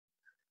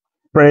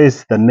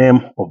Praise the name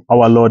of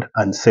our Lord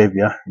and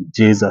Savior,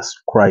 Jesus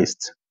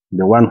Christ,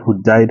 the one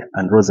who died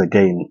and rose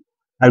again.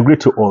 I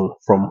greet you all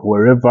from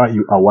wherever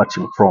you are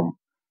watching from.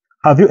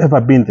 Have you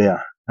ever been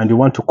there and you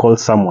want to call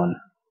someone,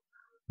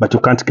 but you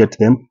can't get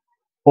them?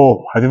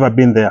 Or have you ever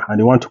been there and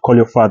you want to call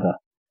your father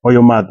or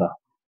your mother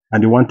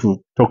and you want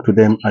to talk to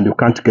them and you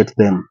can't get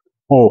them?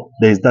 Or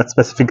there is that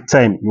specific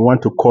time you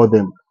want to call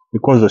them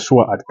because you're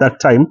sure at that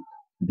time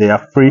they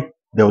are free,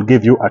 they will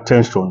give you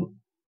attention.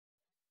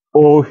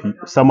 Or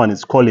someone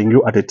is calling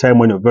you at a time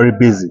when you're very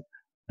busy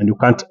and you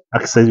can't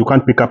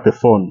pick up the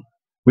phone.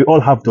 We all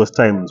have those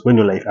times when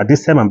you're like, at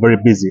this time I'm very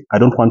busy, I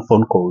don't want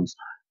phone calls.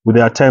 But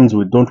there are times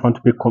we don't want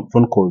to pick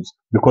phone calls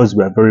because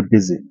we are very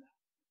busy.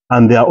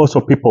 And there are also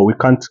people we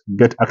can't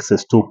get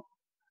access to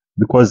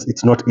because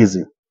it's not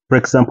easy. For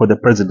example, the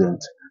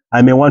president.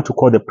 I may want to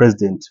call the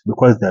president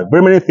because there are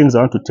very many things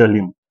I want to tell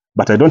him,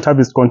 but I don't have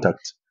his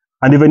contact.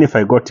 And even if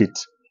I got it,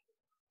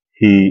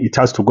 it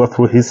has to go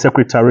through his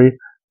secretary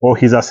or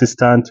his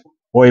assistant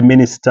or a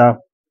minister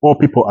or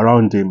people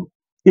around him.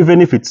 Even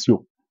if it's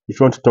you, if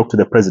you want to talk to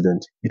the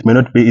president, it may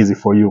not be easy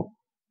for you.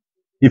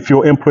 If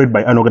you're employed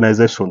by an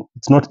organization,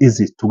 it's not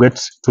easy to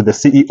get to the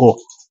CEO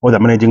or the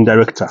managing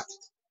director,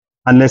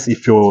 unless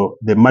if you're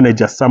the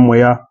manager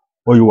somewhere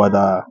or you are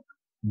the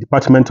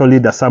departmental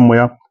leader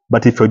somewhere.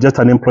 But if you're just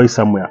an employee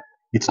somewhere,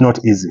 it's not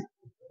easy.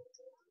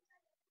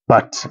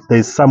 But there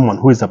is someone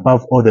who is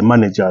above all the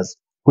managers,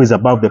 who is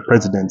above the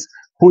presidents,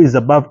 who is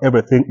above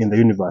everything in the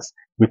universe.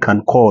 We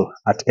can call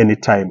at any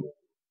time.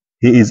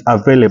 He is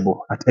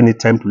available at any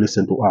time to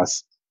listen to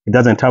us. He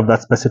doesn't have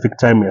that specific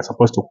time we are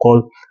supposed to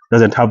call.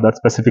 Doesn't have that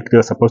specific day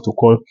we're supposed to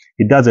call.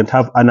 He doesn't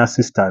have an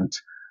assistant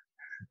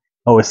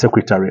or a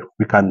secretary.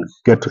 We can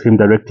get to him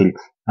directly,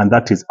 and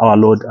that is our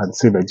Lord and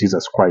Savior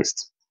Jesus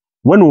Christ.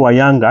 When we were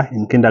younger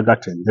in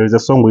kindergarten, there is a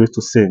song we used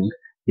to sing.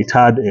 It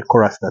had a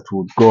chorus that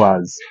would go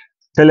as,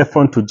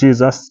 telephone to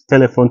Jesus,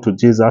 telephone to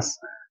Jesus,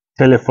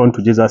 telephone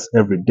to Jesus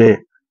every day.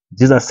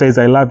 Jesus says,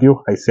 I love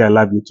you. I say, I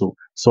love you too.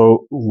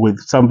 So with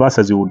some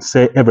verses, you would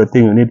say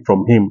everything you need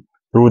from him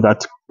through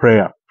that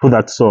prayer, through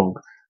that song.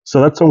 So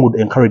that song would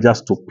encourage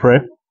us to pray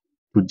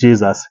to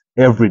Jesus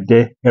every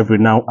day, every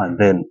now and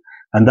then.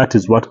 And that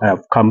is what I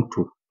have come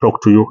to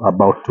talk to you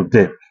about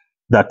today.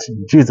 That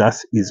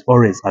Jesus is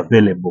always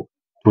available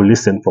to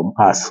listen from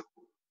us,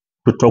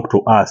 to talk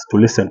to us, to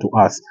listen to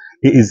us.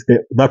 He is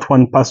that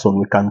one person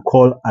we can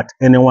call at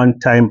any one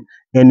time,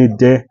 any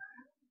day,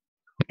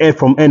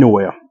 from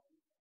anywhere.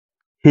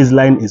 His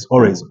line is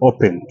always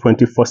open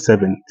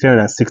 24/7,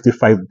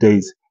 365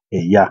 days a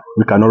year.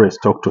 We can always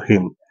talk to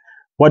him.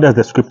 What does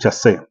the scripture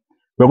say?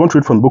 We're going to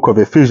read from the book of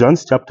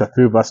Ephesians, chapter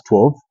 3, verse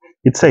 12.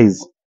 It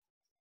says,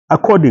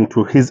 according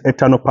to his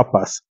eternal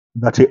purpose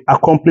that he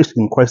accomplished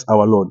in Christ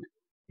our Lord,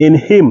 in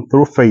him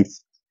through faith,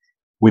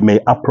 we may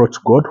approach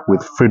God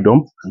with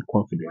freedom and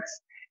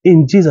confidence.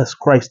 In Jesus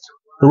Christ,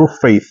 through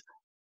faith,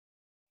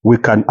 we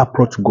can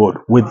approach God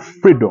with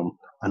freedom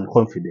and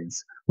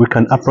confidence. We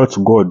can approach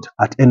God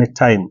at any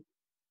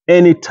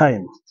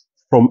time,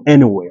 from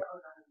anywhere,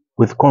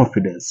 with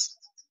confidence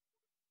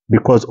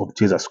because of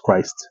Jesus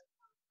Christ.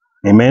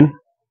 Amen.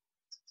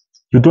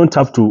 You don't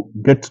have to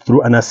get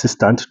through an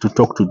assistant to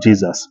talk to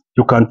Jesus.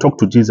 You can talk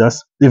to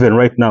Jesus even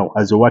right now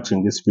as you're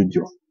watching this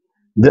video.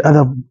 The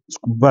other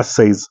verse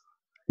says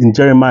in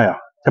Jeremiah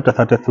chapter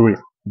 33,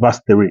 verse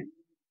 3.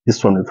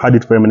 This one, we've heard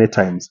it very many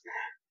times.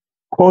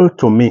 Call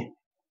to me,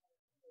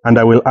 and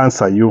I will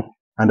answer you,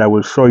 and I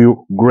will show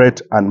you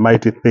great and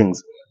mighty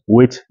things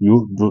which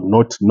you do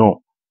not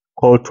know.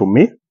 Call to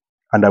me,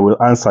 and I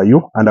will answer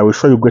you, and I will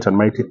show you great and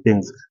mighty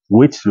things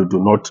which you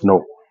do not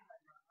know.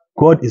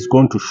 God is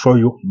going to show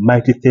you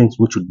mighty things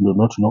which you do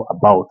not know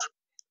about.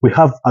 We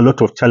have a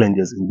lot of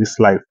challenges in this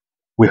life.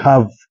 We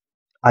have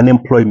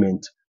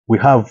unemployment. We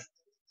have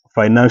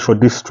financial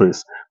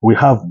distress. We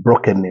have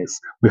brokenness.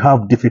 We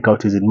have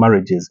difficulties in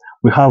marriages.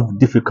 We have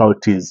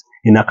difficulties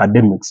in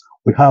academics.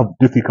 We have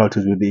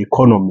difficulties with the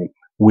economy,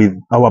 with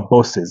our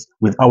bosses,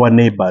 with our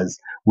neighbors,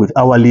 with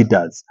our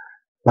leaders.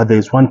 But there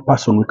is one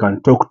person we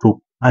can talk to,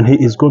 and he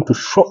is going to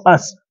show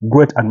us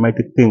great and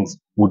mighty things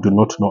we do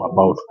not know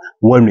about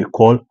when we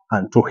call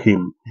unto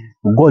him.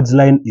 God's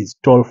line is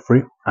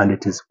toll-free and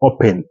it is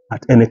open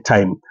at any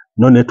time.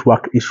 No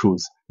network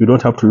issues. You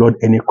don't have to load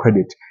any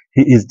credit.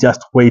 He is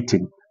just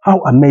waiting.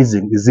 How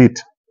amazing is it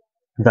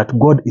that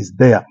God is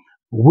there,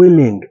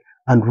 willing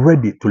and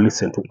ready to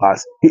listen to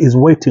us. He is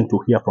waiting to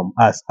hear from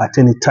us at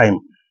any time.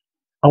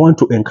 I want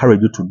to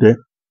encourage you today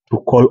to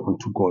call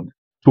unto God,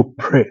 to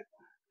pray,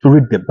 to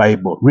read the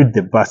Bible, read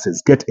the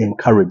verses, get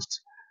encouraged.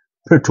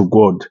 Pray to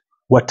God.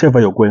 Whatever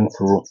you're going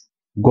through,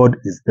 God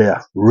is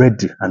there,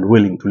 ready and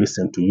willing to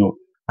listen to you.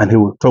 And he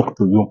will talk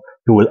to you.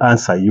 He will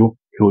answer you.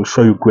 He will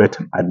show you great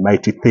and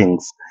mighty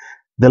things.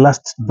 The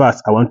last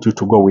verse I want you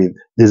to go with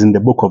is in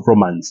the book of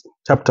Romans,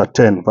 chapter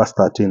 10, verse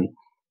 13,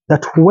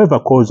 that whoever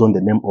calls on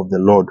the name of the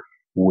Lord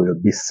will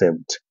be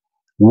saved.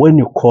 When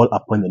you call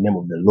upon the name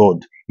of the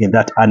Lord in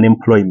that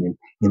unemployment,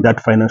 in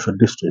that financial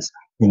distress,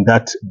 in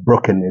that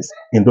brokenness,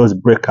 in those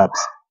breakups,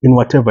 in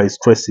whatever is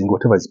stressing,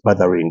 whatever is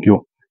bothering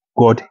you,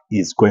 God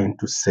is going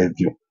to save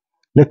you.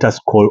 Let us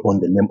call on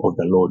the name of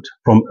the Lord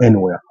from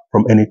anywhere,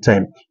 from any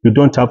time. You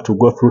don't have to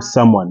go through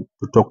someone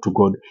to talk to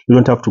God. You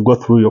don't have to go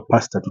through your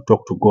pastor to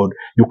talk to God.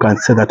 You can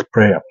say that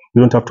prayer.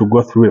 You don't have to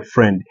go through a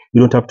friend.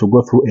 You don't have to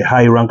go through a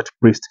high-ranked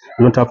priest.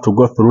 You don't have to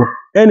go through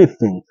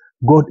anything.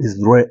 God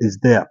is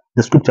there.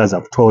 The scriptures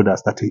have told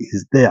us that He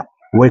is there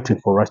waiting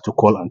for us to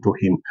call unto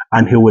Him,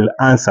 and He will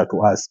answer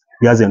to us.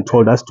 He hasn't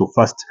told us to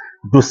first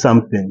do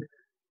something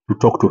to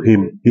talk to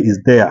Him. He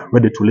is there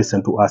ready to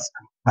listen to us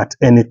at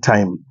any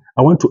time.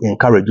 I want to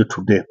encourage you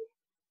today,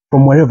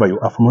 from wherever you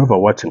are, from wherever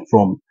you're watching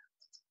from,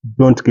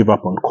 don't give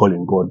up on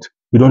calling God.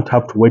 You don't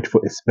have to wait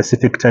for a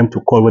specific time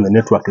to call when the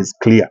network is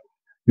clear.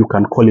 You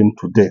can call Him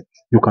today.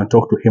 You can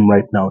talk to Him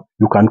right now.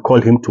 You can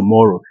call Him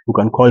tomorrow. You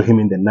can call Him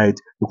in the night.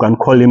 You can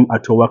call Him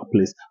at your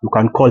workplace. You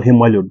can call Him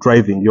while you're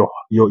driving your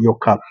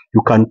car.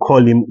 You can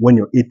call Him when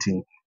you're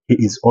eating. He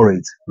is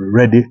always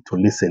ready to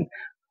listen,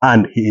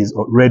 and He is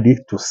ready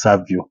to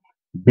serve you.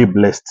 Be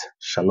blessed.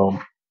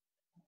 Shalom.